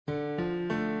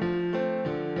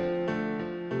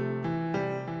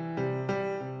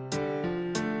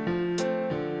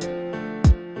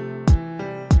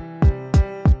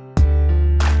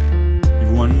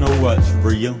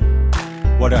real,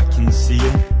 what I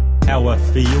conceal, how I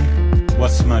feel,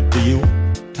 what's my deal,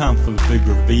 time for the big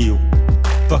reveal.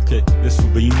 Fuck it, this will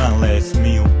be my last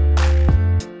meal.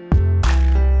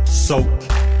 Soak,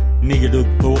 negative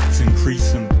thoughts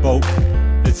increase in bulk.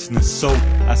 It's an assault,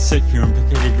 I sit here and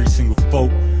pick at every single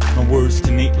fault. My words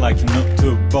connect like a nut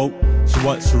to a bolt. So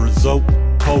what's the result?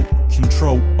 Hope,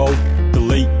 control,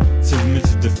 delete, submit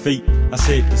to defeat. I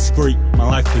say it discreet, my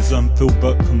life is unfilled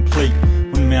but complete.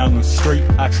 When I'm out on the street,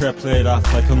 I try to play it off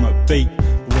like I'm a beat.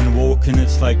 But when I'm walking,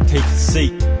 it's like take a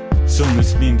seat. So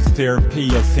it's been therapy,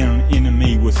 I found an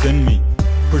enemy within me.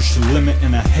 Push the limit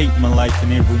and I hate my life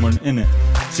and everyone in it.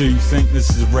 So you think this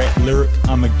is a rap lyric?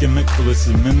 I'm a gimmick, but this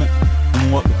is a mimic.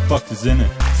 And what the fuck is in it?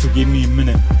 So give me a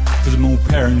minute, cause I'm all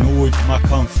paranoid, my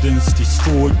confidence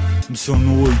destroyed. I'm so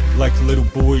annoyed, like a little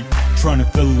boy, trying to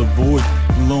fill the void.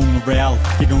 Alone morale,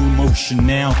 get on emotion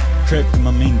now. Trapped in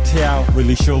my mental,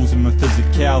 really shows in my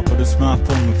physical. But it's my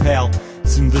form of hell,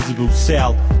 it's invisible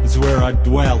cell, it's where I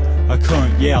dwell. I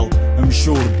can't yell, I'm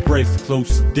short of breath,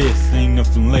 close to death. Ain't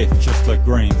nothing left, just like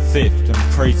grand theft.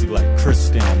 I'm crazy like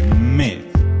Cresendo meth.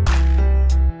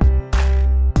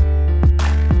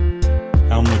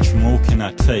 How much more can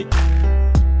I take?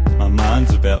 My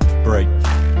mind's about to break.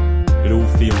 It all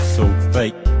feels so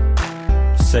fake.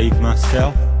 Save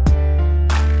myself?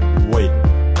 Wait,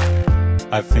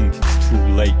 I think it's too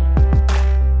late.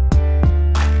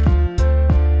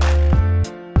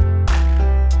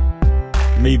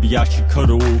 Maybe I should cut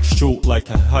it all short like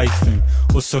a hyphen,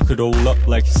 or suck it all up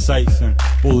like a siphon,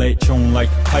 or latch on like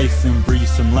a python, breathe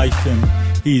some life in.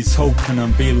 He's hoping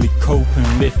I'm barely coping,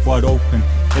 left wide open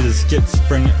as a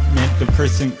schizophrenic, meant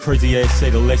depressant, crazy ass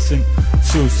adolescent,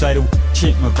 suicidal,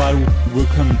 check my vital, will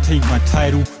come and take my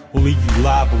title, or leave you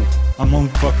liable. I'm on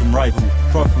fucking rival,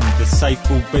 prophet and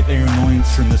disciple, bet there ain't no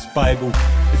answer in this Bible.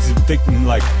 It's a victim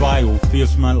like bile,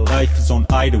 feels my life is on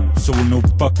idle, so with no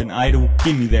fucking idol,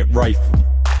 give me that rifle.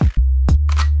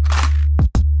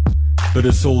 But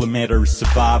it's all a matter of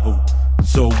survival,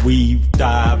 so weave,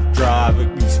 dive, drive,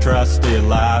 at least try to stay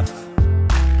alive.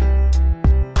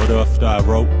 But after I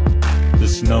wrote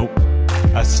this note,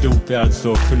 I still felt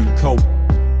so I couldn't cope.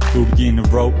 Do it again, the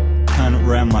rope, kind of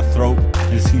around my throat,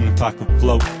 and seeing if I could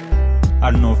float. I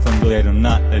don't know if I'm glad or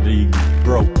not that it even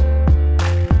broke.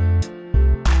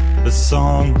 The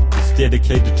song is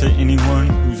dedicated to anyone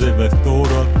who's ever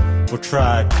thought of or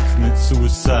tried to commit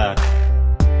suicide.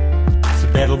 It's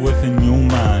a battle within your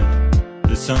mind.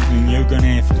 There's something you're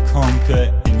gonna have to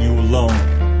conquer, and you alone.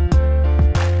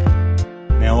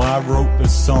 Now I wrote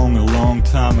this song a long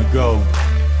time ago,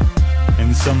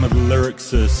 and some of the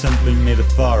lyrics are simply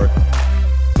metaphoric,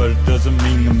 but it doesn't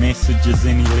mean the message is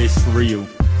any less real.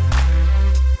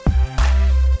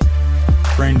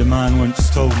 A friend of mine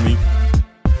once told me,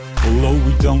 although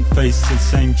we don't face the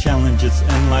same challenges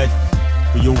in life,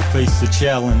 we all face the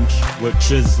challenge, which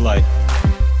is life.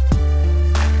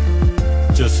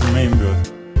 Just remember,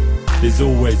 there's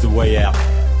always a way out.